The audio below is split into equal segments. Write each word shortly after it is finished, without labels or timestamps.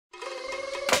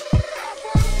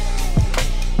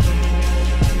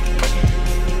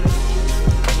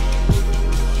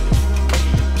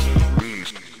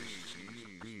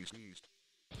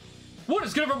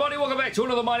everybody? Welcome back to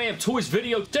another My Damn Toys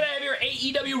video. Today I have your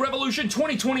AEW Revolution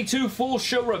 2022 full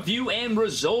show review and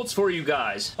results for you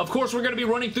guys. Of course, we're going to be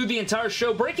running through the entire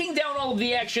show, breaking down all of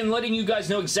the action, letting you guys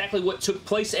know exactly what took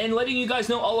place, and letting you guys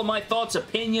know all of my thoughts,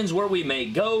 opinions, where we may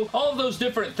go, all of those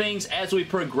different things as we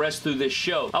progress through this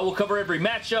show. I will cover every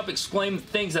matchup, explain the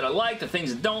things that I like, the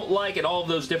things I don't like, and all of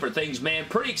those different things, man.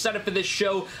 Pretty excited for this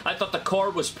show. I thought the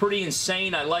card was pretty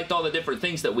insane. I liked all the different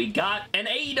things that we got, and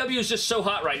AEW is just so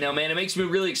hot right now, man. It makes me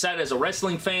really excited as a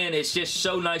wrestling fan. It's just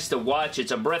so nice to watch.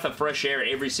 It's a breath of fresh air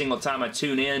every single time I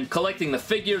tune in. Collecting the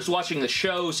figures, watching the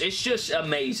shows, it's just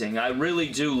amazing. I really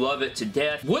do love it to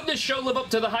death. Would this show live up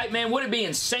to the hype, man? Would it be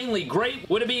insanely great?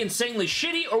 Would it be insanely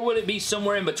shitty? Or would it be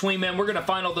somewhere in between, man? We're going to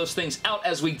find all those things out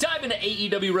as we dive into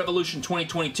AEW Revolution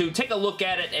 2022. Take a look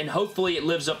at it, and hopefully it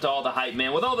lives up to all the hype,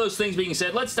 man. With all those things being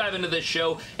said, let's dive into this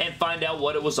show and find out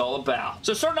what it was all about.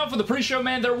 So starting off with the pre-show,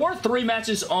 man, there were 3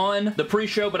 matches on the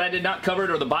pre-show, but I did not cover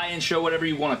it, or the buy-in show, whatever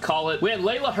you want to call it. We had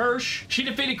Layla Hirsch. She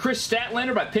defeated Chris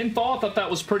Statlander by pinfall. I thought that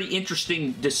was a pretty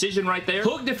interesting decision right there.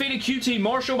 Hook defeated QT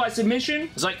Marshall by submission.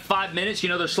 It was like 5 minutes. You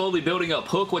know, they're slowly building up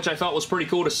Hook, which I thought was pretty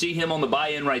cool to see him on the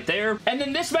buy-in right there. And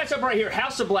then this matchup right here,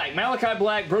 House of Black, Malachi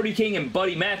Black, Brody King, and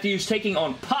Buddy Matthews taking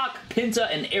on Pac, Penta,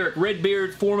 and Eric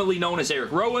Redbeard, formerly known as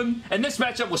Eric Rowan. And this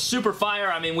matchup was super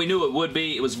fire. I mean, we knew it would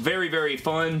be. It was very, very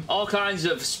fun. All kinds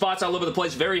of spots all over the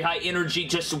place. Very high energy.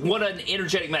 Just what an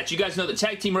energetic match. You guys know that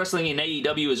tag team wrestling in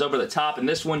AEW is over the top, and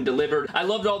this one delivered. I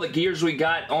loved all the gears we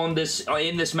got on this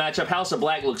in this matchup. House of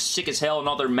Black looks sick as hell in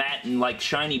all their matte and like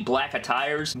shiny black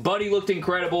attires. Buddy looked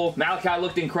incredible. Malachi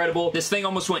looked incredible. This thing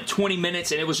almost went 20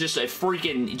 minutes, and it was just a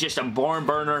freaking, just a barn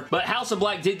burner. But House of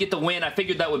Black did get the win. I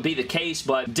figured that would be the case,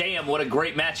 but damn, what a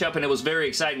great matchup, and it was very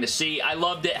exciting to see. I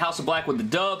loved it. House of Black with the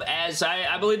dub, as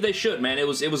I believe they should, man. It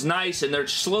was nice, and they're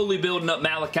slowly building up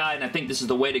Malachi, and I think this is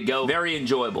the way to go. Very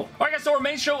enjoyable. Alright guys, so our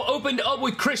main show opened up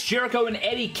with Chris Jericho and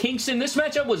Eddie Kingston. This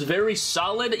matchup was very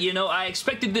solid. You know, I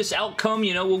expected this outcome.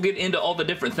 You know, we'll get into all the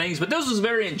different things, but this was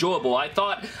very enjoyable.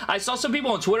 I saw some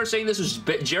people on Twitter saying this was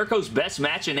Jericho's best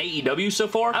match in AEW so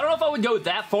far. I don't know if I would go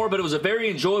that far, but it was a very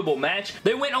enjoyable match.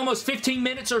 They went almost 15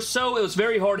 minutes or so. It was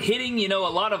very hard hitting, you know, a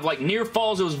lot of like near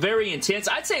falls. It was very intense.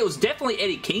 I'd say it was definitely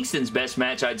Eddie Kingston's best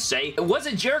match, I'd say. Was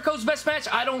it Jericho's best match?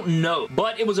 I don't know,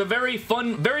 but it was a very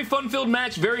fun-filled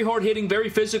match, very hard hitting, very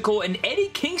physical, and Eddie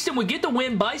Kingston would get the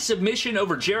win by submission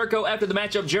over Jericho. After the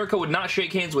matchup, Jericho would not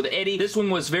shake hands with Eddie. This one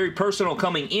was very personal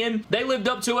coming in. They lived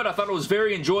up to it. I thought it was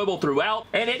very enjoyable throughout,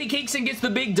 and Eddie Kingston gets the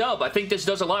big dub. I think this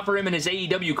does a lot for him in his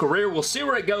AEW career. We'll see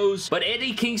where it goes, but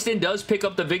Eddie Kingston does pick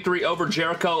up the victory over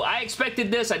Jericho. I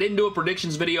expected this. I didn't do a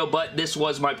predictions video, but this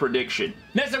was my prediction.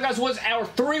 Next up, guys, was our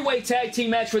 3-way tag team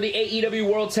match for the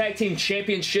AEW World Tag Team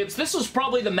Championships. This was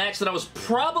probably the match that I was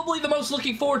probably the most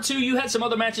looking forward to. You had some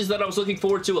other matches that I was looking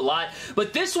forward to a lot,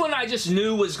 but this one I just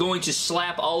knew was going to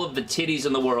slap all of the titties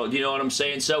in the world, you know what I'm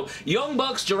saying? So, Young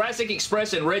Bucks, Jurassic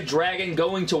Express, and Red Dragon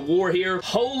going to war here.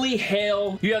 Holy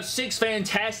hell. You have 6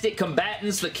 fantastic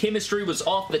combatants. The chemistry was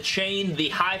off the chain. The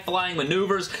high-flying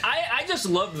maneuvers. I just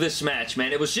loved this match,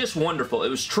 man. It was just wonderful. It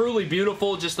was truly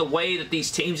beautiful, just the way that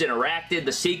these teams interacted,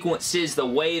 the sequences, the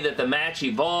way that the match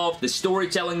evolved, the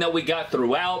storytelling that we got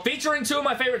throughout. Featuring 2 of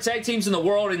my favorite tag teams in the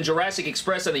world in Jurassic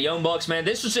Express and the Young Bucks, man.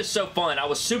 This was just so fun. I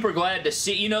was super glad to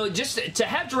see, you know, just to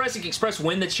have Jurassic Express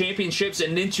win the championships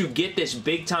and then to get this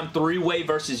big-time 3-way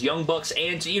versus Young Bucks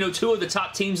and, you know, 2 of the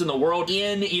top teams in the world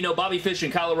in, you know, Bobby Fish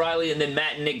and Kyle O'Reilly and then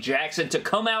Matt and Nick Jackson to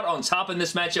come out on top in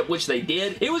this matchup, which they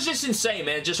did. It was just insane,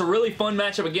 man. Just a really fun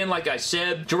matchup. Again, like I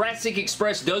said, Jurassic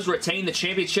Express does retain the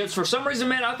championships. For some reason,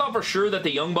 man, I thought for sure that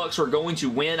the Young Bucks were going to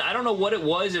win. I don't know what it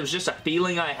was. It was just a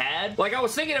feeling I had. Like, I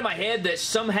was thinking in my head that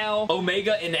somehow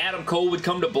Omega and Adam Cole would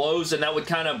come to blows and that would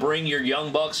kind of bring your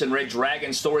Young Bucks and Red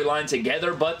Dragon storyline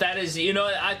together, but that is, you know,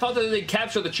 I thought that they'd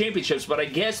capture the championships, but I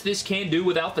guess this can do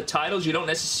without the titles. You don't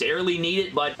necessarily need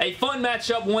it, but a fun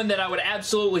matchup, one that I would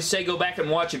absolutely say go back and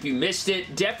watch if you missed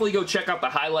it. Definitely go check out the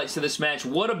highlights to this match.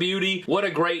 What a beauty. What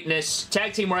a greatness.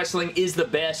 Tag team wrestling is the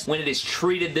best when it is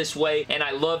treated this way, and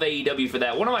I love AEW for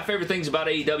that. One of my favorite things about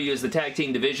AEW is the tag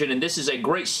team division, and this is a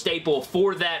great staple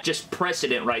for that. Just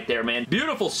precedent right there, man.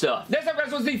 Beautiful stuff. Next up,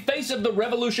 guys, was the Face of the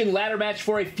Revolution ladder match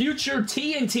for a future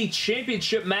TNT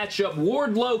Championship matchup.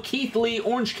 Wardlow, Keith Lee,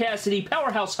 Orange Cassidy,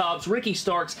 Powerhouse Hobbs, Ricky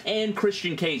Starks, and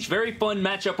Christian Cage. Very fun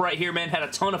matchup right here, man. Had a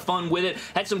ton of fun with it.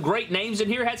 Had some great names in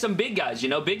here. Had some big guys, you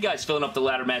know, big guys filling up the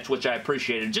ladder match, which I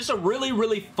appreciated. Just a really,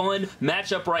 really fun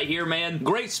matchup right here, man.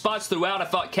 Great spots throughout. I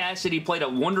thought Cassidy played a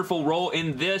wonderful role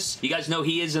in this. You guys know know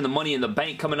he is in the Money in the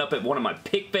Bank coming up at one of my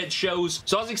pick fed shows.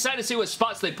 So I was excited to see what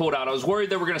spots they pulled out. I was worried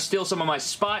they were going to steal some of my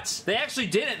spots. They actually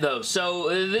didn't though. So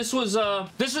this was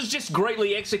just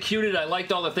greatly executed. I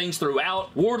liked all the things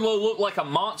throughout. Wardlow looked like a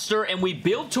monster, and we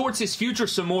build towards his future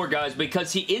some more, guys,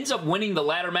 because he ends up winning the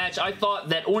ladder match. I thought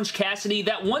that Orange Cassidy,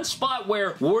 that one spot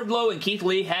where Wardlow and Keith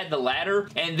Lee had the ladder,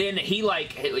 and then he,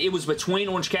 like, it was between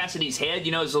Orange Cassidy's head,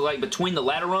 you know, it was like between the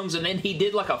ladder rungs, and then he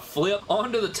did like a flip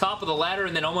onto the top of the ladder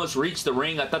and then almost reached the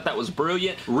ring. I thought that was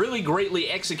brilliant. Really greatly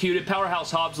executed.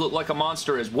 Powerhouse Hobbs looked like a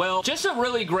monster as well. Just a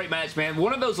really great match, man.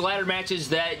 One of those ladder matches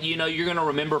that, you know, you're going to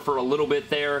remember for a little bit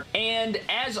there. And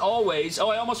as always, oh,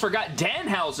 I almost forgot,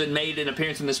 Danhausen made an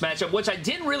appearance in this matchup, which I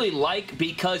didn't really like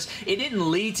because it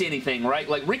didn't lead to anything, right?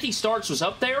 Like, Ricky Starks was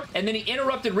up there, and then he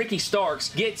interrupted Ricky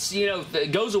Starks, gets, you know,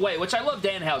 goes away, which I love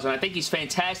Danhausen. I think he's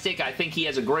fantastic. I think he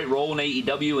has a great role in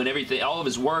AEW and everything, all of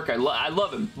his work. I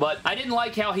love him. But I didn't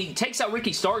like how he takes out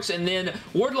Ricky Starks, and then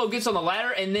Wardlow gets on the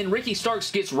ladder, and then Ricky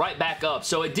Starks gets right back up.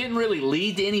 So it didn't really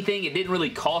lead to anything. It didn't really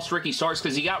cost Ricky Starks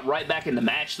because he got right back in the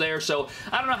match there. So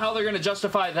I don't know how they're going to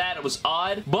justify that. It was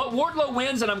odd. But Wardlow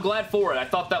wins, and I'm glad for it. I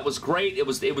thought that was great. It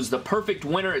was the perfect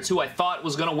winner. It's who I thought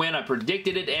was going to win. I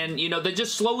predicted it, and, you know, they've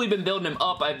just slowly been building him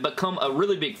up. I've become a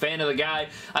really big fan of the guy.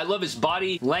 I love his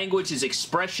body language, his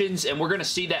expressions, and we're going to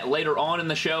see that later on in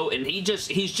the show, and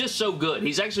he's just so good.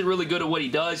 He's actually really good at what he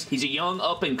does. He's a young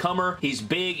up-and-comer. He's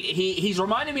big. He's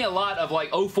reminding me a lot of,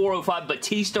 like, 04-05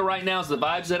 Batista right now is the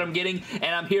vibes that I'm getting,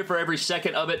 and I'm here for every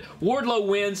second of it. Wardlow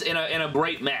wins in a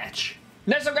great match.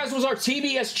 Next up, guys, was our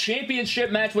TBS Championship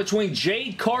match between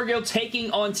Jade Cargill taking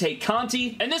on Tay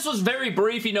Conti. And this was very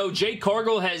brief. You know, Jade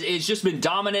Cargill has just been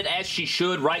dominant as she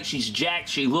should, right? She's jacked.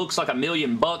 She looks like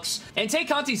 $1,000,000. And Tay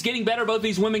Conti's getting better. Both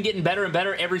these women getting better and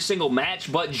better every single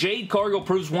match. But Jade Cargill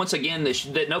proves once again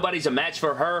that nobody's a match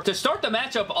for her. To start the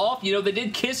matchup off, you know, they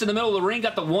did kiss in the middle of the ring.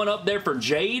 Got the one up there for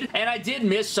Jade. And I did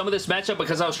miss some of this matchup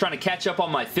because I was trying to catch up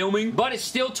on my filming. But it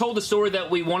still told the story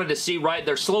that we wanted to see, right?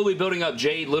 They're slowly building up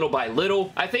Jade little by little.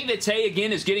 I think that Tay,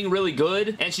 again, is getting really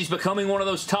good, and she's becoming one of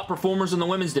those top performers in the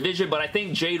women's division, but I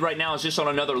think Jade right now is just on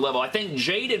another level. I think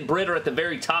Jade and Britt are at the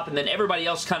very top, and then everybody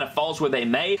else kind of falls where they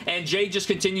may, and Jade just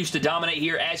continues to dominate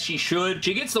here as she should.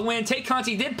 She gets the win. Tay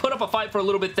Conti did put up a fight for a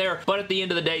little bit there, but at the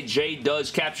end of the day, Jade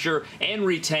does capture and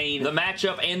retain the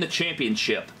matchup and the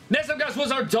championship. Next up, guys,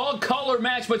 was our dog collar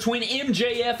match between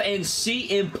MJF and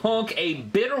CM Punk. A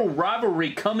bitter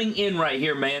rivalry coming in right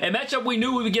here, man. A matchup we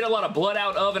knew we would get a lot of blood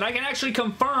out of, and I can actually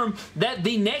confirm that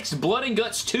the next Blood and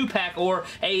Guts 2-pack, or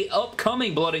a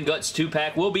upcoming Blood and Guts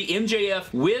 2-pack, will be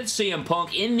MJF with CM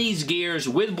Punk in these gears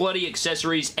with bloody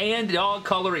accessories and dog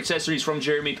collar accessories from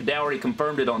Jeremy Padauri.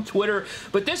 Confirmed it on Twitter.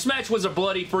 But this match was a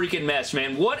bloody freaking mess,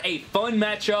 man. What a fun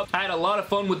matchup. I had a lot of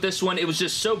fun with this one. It was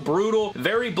just so brutal,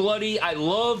 very bloody. I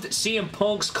loved CM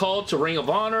Punk's call to Ring of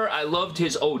Honor. I loved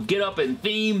his old get up and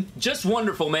theme. Just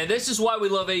wonderful, man. This is why we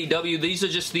love AEW. These are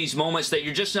just these moments that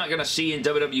you're just not going to see in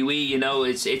WWE. You know,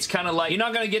 it's kind of like, you're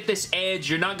not going to get this edge.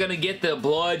 You're not going to get the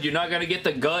blood. You're not going to get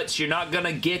the guts. You're not going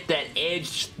to get that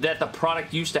edge that the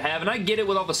product used to have. And I get it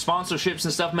with all the sponsorships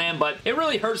and stuff, man, but it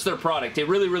really hurts their product. It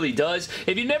really, really does.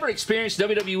 If you've never experienced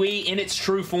WWE in its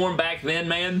true form back then,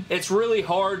 man, it's really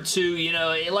hard to, you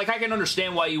know, like, I can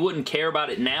understand why you wouldn't care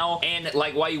about it now, and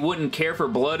like why you wouldn't care for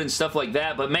blood and stuff like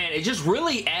that, but man, it just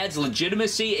really adds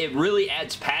legitimacy. It really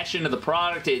adds passion to the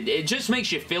product. It just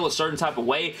makes you feel a certain type of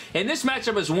way, and this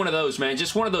matchup is one of those, man.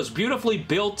 Just one of those beautifully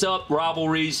built up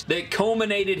rivalries that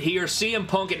culminated here. CM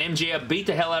Punk and MJF beat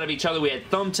the hell out of each other. We had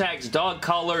thumbtacks, dog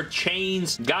collar,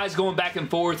 chains, guys going back and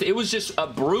forth. It was just a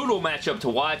brutal matchup to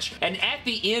watch, and at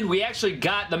the end, we actually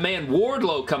got the man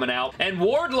Wardlow coming out, and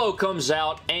Wardlow comes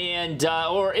out, and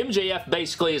or MJF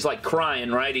basically is like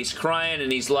crying, right? He's crying,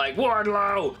 and he's like,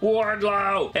 Wardlow!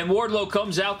 Wardlow! And Wardlow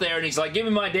comes out there, and he's like, give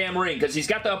me my damn ring, because he's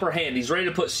got the upper hand. He's ready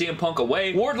to put CM Punk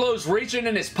away. Wardlow's reaching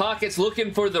in his pockets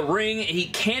looking for the ring. He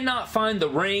cannot find the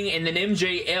ring, and then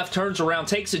MJF turns around,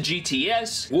 takes a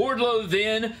GTS. Wardlow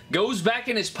then goes back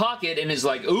in his pocket and is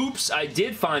like, oops, I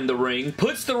did find the ring.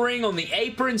 Puts the ring on the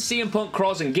apron. CM Punk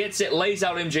crawls and gets it, lays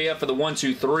out MJF for the 1,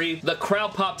 2, 3. The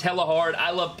crowd popped hella hard.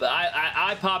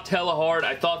 I popped hella hard.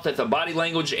 I thought that the body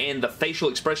language and the facial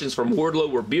expressions from Wardlow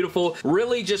were beautiful.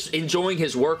 Really just enjoying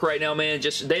his work right now, man.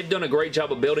 Just, they've done a great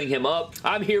job of building him up.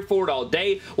 I'm here for it all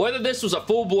day. Whether this was a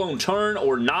full-blown turn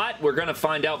or not, we're going to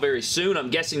find out very soon. I'm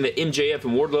guessing that MJF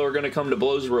and Wardlow are going to come to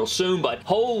blows real soon, but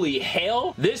holy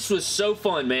hell, this was so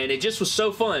fun, man. It just was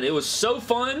so fun. It was so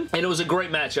fun, and it was a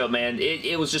great matchup, man.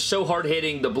 It was just so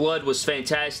hard-hitting. The blood was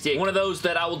fantastic. One of those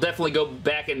that I will definitely go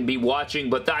back and be watching,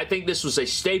 but I think this was a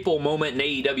staple moment in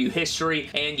AEW history,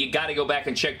 and you got to go back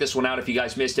and check this one out if you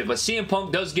guys missed it. But CM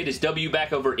Punk does get his W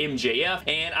back over MJF,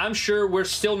 and I'm sure we're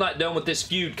still not done with this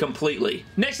feud completely.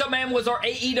 Next up, man, was our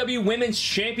AEW Women's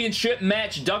Championship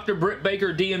match. Dr. Britt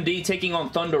Baker, DMD, taking on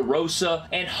Thunder Rosa,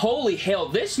 and holy hell,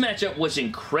 this matchup was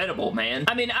incredible, man.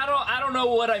 I mean, I don't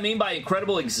know what I mean by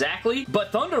incredible exactly,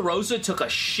 but Thunder Rosa took a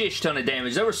shish ton of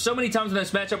damage. There were so many times in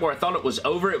this matchup where I thought it was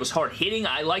over. It was hard hitting.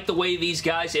 I liked the way these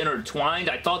guys intertwined.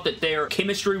 I thought that their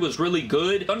chemistry was really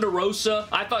good. Thunder Rosa,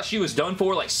 I thought she was done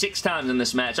for like 6 times in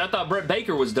this match. I thought Britt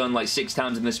Baker was done like 6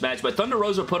 times in this match, but Thunder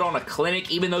Rosa put on a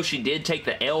clinic even though she did take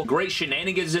the L. Great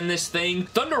shenanigans in this thing.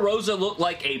 Thunder Rosa looked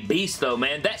like a beast though,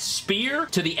 man. That spear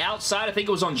to the outside, I think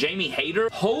it was on Jamie Hayter.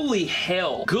 Holy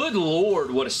hell. Good lord,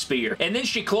 what a spear. And then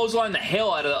she clotheslined the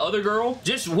hell out of the other girl.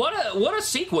 Just what a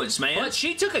sequence, man. But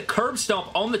she took a curb stomp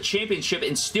on the championship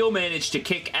and still managed to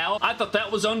kick out. I thought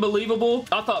that was unbelievable.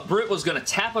 I thought Britt was going to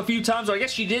tap a few times, or I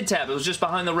guess she did tap. It was just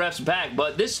behind the ref's back,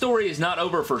 but this story is not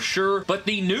over for sure. But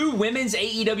the new Women's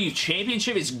AEW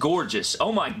Championship is gorgeous.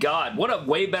 Oh my god, what a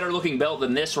way better looking belt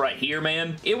than this right here,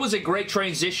 man. It was a great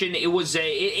transition. It was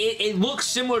it looks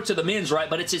similar to the men's, right,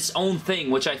 but it's its own thing,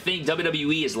 which I think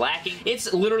WWE is lacking.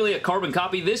 It's literally a carbon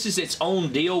copy. This is its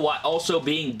own deal while also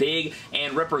being big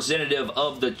and representative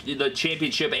of the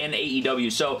championship and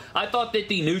AEW. So I thought that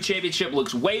the new championship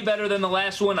looks way better than the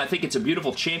last one. I think it's a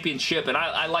beautiful championship, and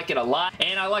I like it a lot,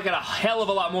 and I like it a hell of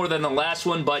a lot more than the last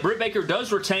one, but Britt Baker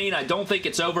does retain. I don't think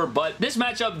it's over, but this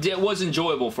matchup was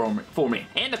enjoyable for me.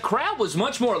 And the crowd was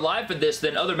much more alive for this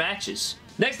than other matches.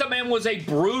 Next up, man, was a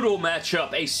brutal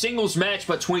matchup. A singles match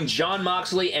between Jon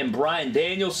Moxley and Bryan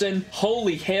Danielson.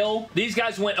 Holy hell. These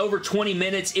guys went over 20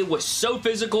 minutes. It was so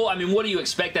physical. I mean, what do you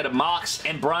expect out of Mox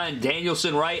and Bryan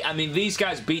Danielson, right? I mean, these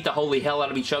guys beat the holy hell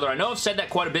out of each other. I know I've said that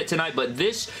quite a bit tonight, but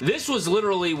this was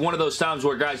literally one of those times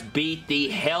where guys beat the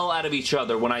hell out of each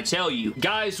other. When I tell you,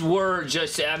 guys were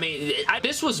just, I mean,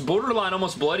 this was borderline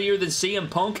almost bloodier than CM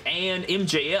Punk and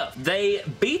MJF. They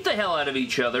beat the hell out of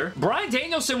each other. Bryan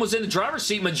Danielson was in the driver's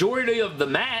seat majority of the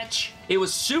match. It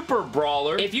was super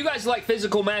brawler. If you guys like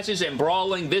physical matches and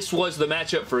brawling, this was the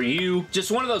matchup for you.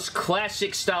 Just one of those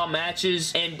classic style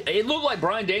matches, and it looked like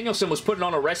Bryan Danielson was putting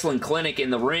on a wrestling clinic in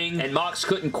the ring, and Mox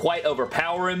couldn't quite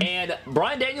overpower him, and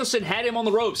Bryan Danielson had him on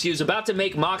the ropes. He was about to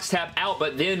make Mox tap out,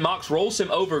 but then Mox rolls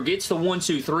him over, gets the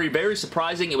 1-2-3. Very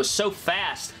surprising. It was so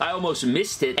fast, I almost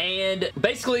missed it, and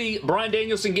basically, Bryan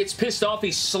Danielson gets pissed off.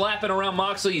 He's slapping around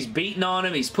Moxley. He's beating on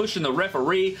him. He's pushing the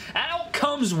referee. Out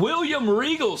comes William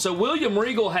Regal. So William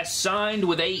Regal has signed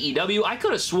with AEW. I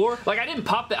could have swore, like, I didn't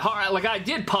pop that hard. Like, I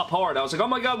did pop hard. I was like, oh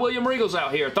my god, William Regal's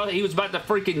out here. I thought he was about to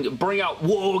freaking bring out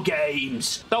War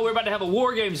Games. Thought we were about to have a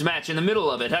War Games match in the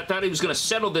middle of it. I thought he was going to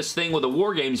settle this thing with a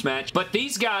War Games match. But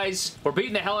these guys were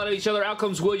beating the hell out of each other. Out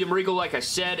comes William Regal, like I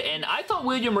said. And I thought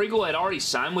William Regal had already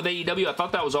signed with AEW. I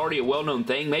thought that was already a well-known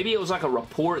thing. Maybe it was like a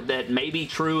report that may be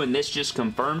true and this just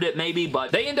confirmed it, maybe.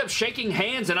 But they end up shaking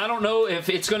hands, and I don't know if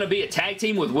it's going to be a tag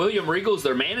team with William Regal as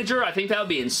their manager. I think that would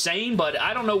be insane, but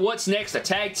I don't know what's next. A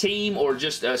tag team or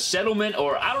just a settlement,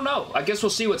 or I don't know. I guess we'll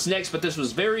see what's next, but this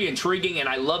was very intriguing, and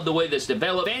I love the way this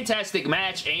developed. Fantastic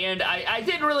match, and I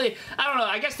didn't really, I don't know,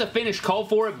 I guess the finish called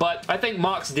for it, but I think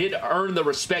Mox did earn the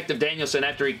respect of Danielson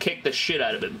after he kicked the shit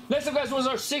out of him. Next up, guys, was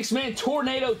our 6-man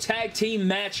Tornado Tag Team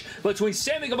match between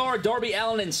Sammy Guevara, Darby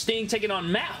Allin, and Sting, taking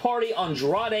on Matt Hardy,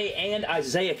 Andrade, and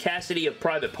Isaiah Cassidy of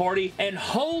Private Party, and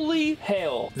holy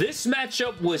hell, this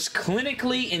matchup was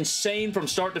clinically insane from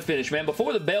start to finish, man.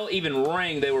 Before the bell even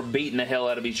rang, they were beating the hell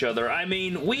out of each other. I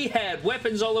mean, we had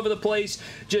weapons all over the place,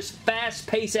 just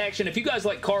fast-paced action. If you guys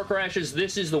like car crashes,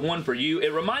 this is the one for you.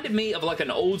 It reminded me of like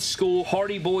an old school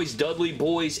Hardy Boys, Dudley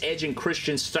Boys, Edge and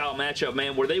Christian style matchup,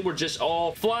 man, where they were just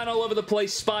all flying all over the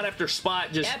place, spot after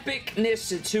spot, just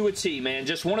epicness to a T, man.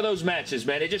 Just one of those matches,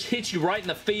 man. It just hits you right in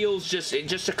the feels, just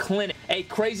a clinic. A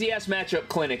crazy-ass matchup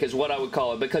clinic is what I would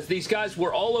call it, because these guys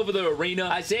were all over the arena.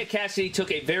 Isaiah Cassidy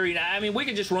took a very, I mean, we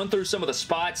can just run through some of the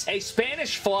spots. A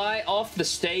Spanish fly off the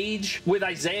stage with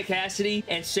Isaiah Cassidy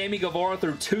and Sammy Guevara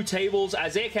through 2 tables.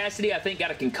 Isaiah Cassidy, I think,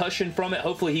 got a concussion from it.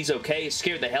 Hopefully he's okay. It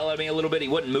scared the hell out of me a little bit. He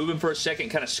wasn't moving for a second.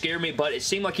 Kind of scared me, but it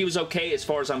seemed like he was okay as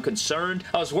far as I'm concerned.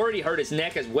 I was worried he hurt his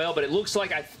neck as well, but it looks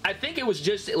like, I think it was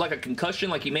just like a concussion,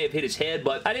 like he may have hit his head,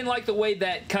 but I didn't like the way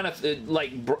that kind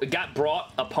of got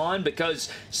brought upon, because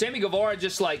Sammy Guevara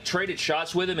just like traded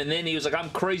shots with him, and then he was like, I'm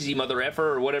crazy, mother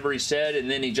effer, or whatever he said, and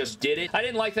then he he just did it. I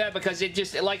didn't like that because it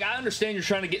just, like, I understand you're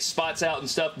trying to get spots out and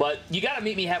stuff, but you gotta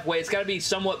meet me halfway. It's gotta be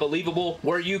somewhat believable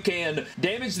where you can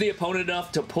damage the opponent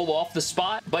enough to pull off the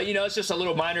spot, but you know, it's just a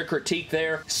little minor critique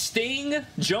there. Sting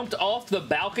jumped off the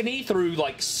balcony through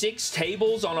like 6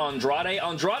 tables on Andrade.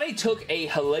 Andrade took a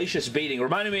hellacious beating.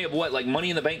 Reminded me of what, like Money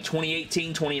in the Bank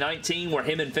 2018, 2019, where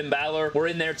him and Finn Balor were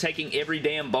in there taking every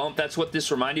damn bump. That's what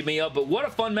this reminded me of, but what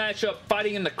a fun matchup.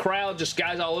 Fighting in the crowd, just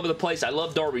guys all over the place. I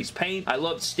love Darby's paint. I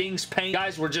love Sting's paint.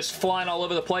 Guys were just flying all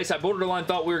over the place. I borderline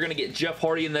thought we were going to get Jeff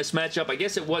Hardy in this matchup. I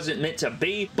guess it wasn't meant to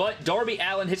be, but Darby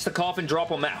Allin hits the coffin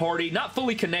drop on Matt Hardy. Not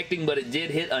fully connecting, but it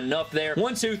did hit enough there.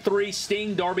 1, 2, 3,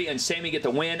 Sting, Darby, and Sammy get the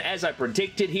win. As I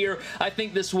predicted here, I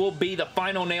think this will be the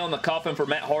final nail in the coffin for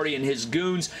Matt Hardy and his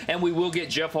goons, and we will get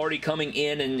Jeff Hardy coming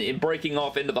in and breaking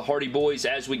off into the Hardy Boys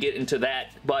as we get into that.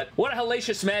 But what a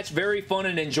hellacious match. Very fun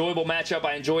and enjoyable matchup.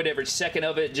 I enjoyed every second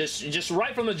of it. Just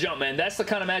right from the jump, man. That's the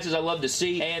kind of matches I love to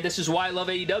see, and this is why I love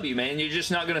AEW, man. You're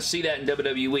just not going to see that in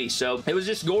WWE, so it was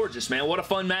just gorgeous, man. What a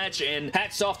fun match, and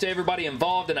hats off to everybody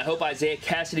involved, and I hope Isaiah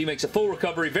Cassidy makes a full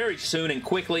recovery very soon and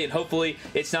quickly, and hopefully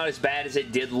it's not as bad as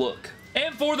it did look.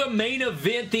 And for the main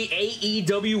event, the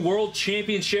AEW World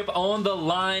Championship on the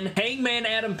line. Hangman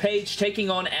Adam Page taking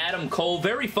on Adam Cole.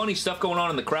 Very funny stuff going on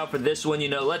in the crowd for this one. You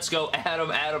know, let's go Adam,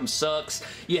 Adam sucks.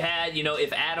 You had, you know,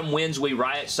 if Adam wins, we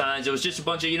riot signs. It was just a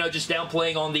bunch of, you know, just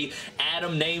downplaying on the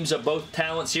Adam names of both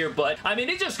talents here. But, I mean,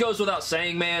 it just goes without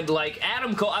saying, man. Like,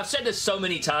 Adam Cole, I've said this so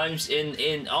many times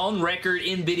on record,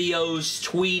 in videos,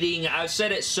 tweeting. I've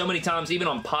said it so many times, even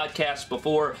on podcasts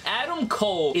before. Adam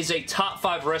Cole is a top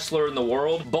 5 wrestler in the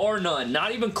world, bar none.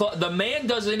 Not even close. The man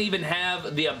doesn't even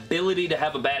have the ability to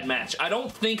have a bad match. I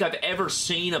don't think I've ever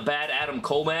seen a bad Adam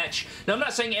Cole match. Now, I'm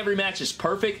not saying every match is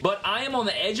perfect, but I am on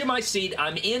the edge of my seat.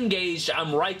 I'm engaged.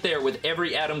 I'm right there with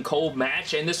every Adam Cole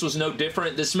match, and this was no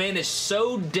different. This man is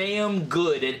so damn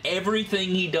good at everything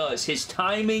he does. His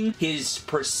timing, his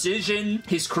precision,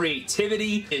 his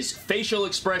creativity, his facial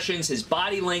expressions, his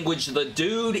body language. The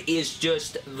dude is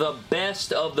just the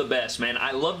best of the best, man.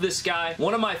 I love this guy.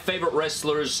 One of my favorite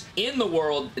wrestlers in the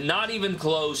world. Not even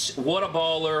close. What a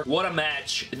baller. What a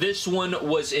match. This one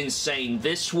was insane.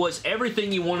 This was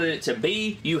everything you wanted it to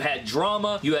be. You had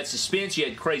drama. You had suspense. You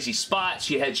had crazy spots.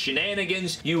 You had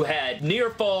shenanigans. You had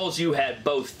near falls. You had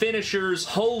both finishers.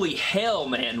 Holy hell,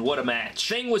 man. What a match.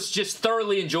 Thing was just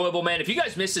thoroughly enjoyable, man. If you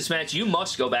guys missed this match, you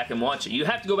must go back and watch it. You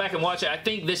have to go back and watch it. I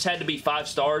think this had to be 5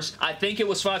 stars. I think it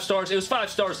was 5 stars. It was 5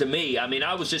 stars to me. I mean,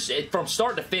 I was just, from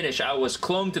start to finish, I was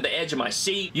clung to the edge of my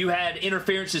seat. You had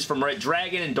interferences from Red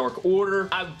Dragon and Dark Order.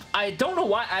 I don't know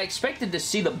why. I expected to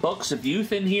see the Bucks of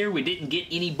Youth in here. We didn't get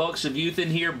any Bucks of Youth in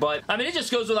here, but I mean, it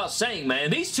just goes without saying,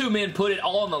 man. These two men put it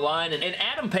all on the line, and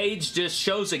Adam Page just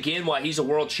shows again why he's a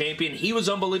world champion. He was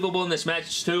unbelievable in this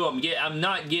match too. I'm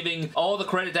not giving all the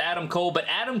credit to Adam Cole, but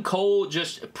Adam Cole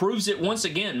just proves it once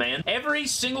again, man. Every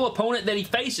single opponent that he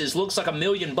faces looks like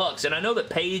 $1,000,000, and I know that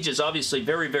Page is obviously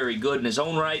very, very good in his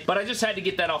own right, but I just had to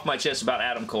get that off my chest about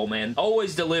Adam Cole, man.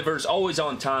 Always delivers, always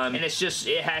on time, and it's just,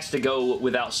 it has to go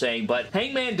without saying. But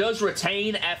Hangman does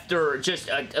retain after just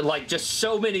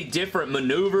so many different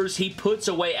maneuvers. He puts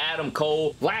away Adam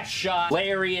Cole. Last shot,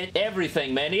 lariat,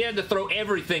 everything, man. He had to throw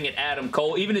everything at Adam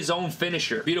Cole, even his own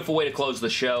finisher. Beautiful way to close the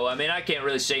show. I mean, I can't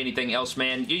really say anything else,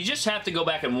 man. You just have to go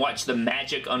back and watch the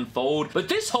magic unfold. But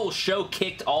this whole show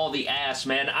kicked all the ass,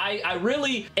 man. I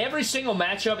really, every single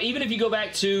matchup, even if you go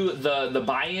back to the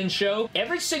buy-in show,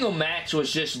 every single match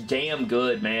was just damn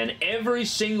good, man. Every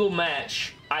single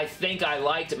match I think I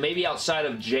liked, maybe outside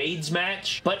of Jade's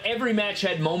match, but every match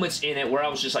had moments in it where I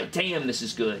was just like, damn, this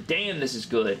is good. Damn, this is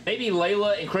good. Maybe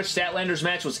Layla and Chris Statlander's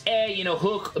match was, you know,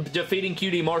 Hook defeating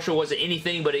QT Marshall wasn't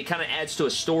anything, but it kind of adds to a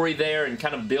story there and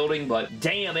kind of building, but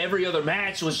damn, every other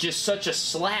match was just such a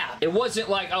slap. It wasn't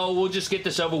like, oh, we'll just get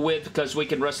this over with because we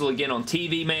can wrestle again on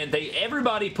TV, man.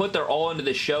 Everybody put their all into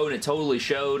this show, and it totally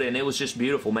showed, and it was just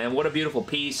beautiful, man. What a beautiful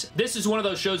piece. This is one of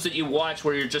those shows that you watch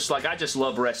where you're just like, I just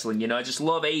love wrestling, you know? I just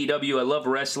love AEW. I love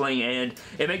wrestling, and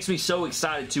it makes me so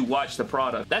excited to watch the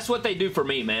product. That's what they do for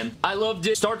me, man. I loved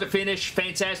it. Start to finish.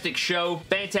 Fantastic show.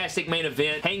 Fantastic main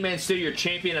event. Hangman's still your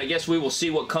champion. I guess we will see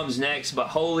what comes next, but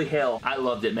holy hell, I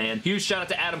loved it, man. Huge shout out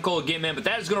to Adam Cole again, man, but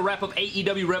that is going to wrap up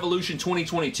AEW Revolution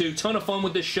 2022. Ton of fun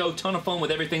with this show. Ton of fun with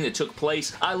everything that took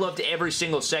place. I loved every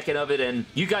single second of it, and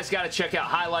you guys got to check out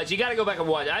highlights. You got to go back and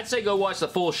watch it. I'd say go watch the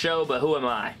full show, but who am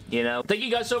I, you know? Thank you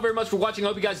guys so very much for watching. I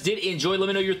hope you guys did enjoy. Let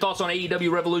me know your thoughts on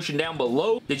AEW Revolution down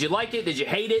below. Did you like it? Did you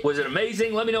hate it? Was it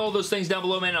amazing? Let me know all those things down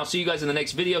below, man. I'll see you guys in the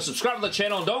next video. Subscribe to the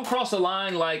channel, and don't cross the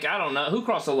line like, I don't know, who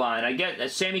crossed the line? I get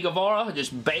Sammy Guevara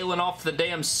just bailing off the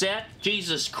damn set.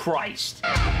 Jesus Christ.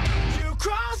 You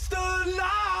crossed the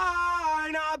line.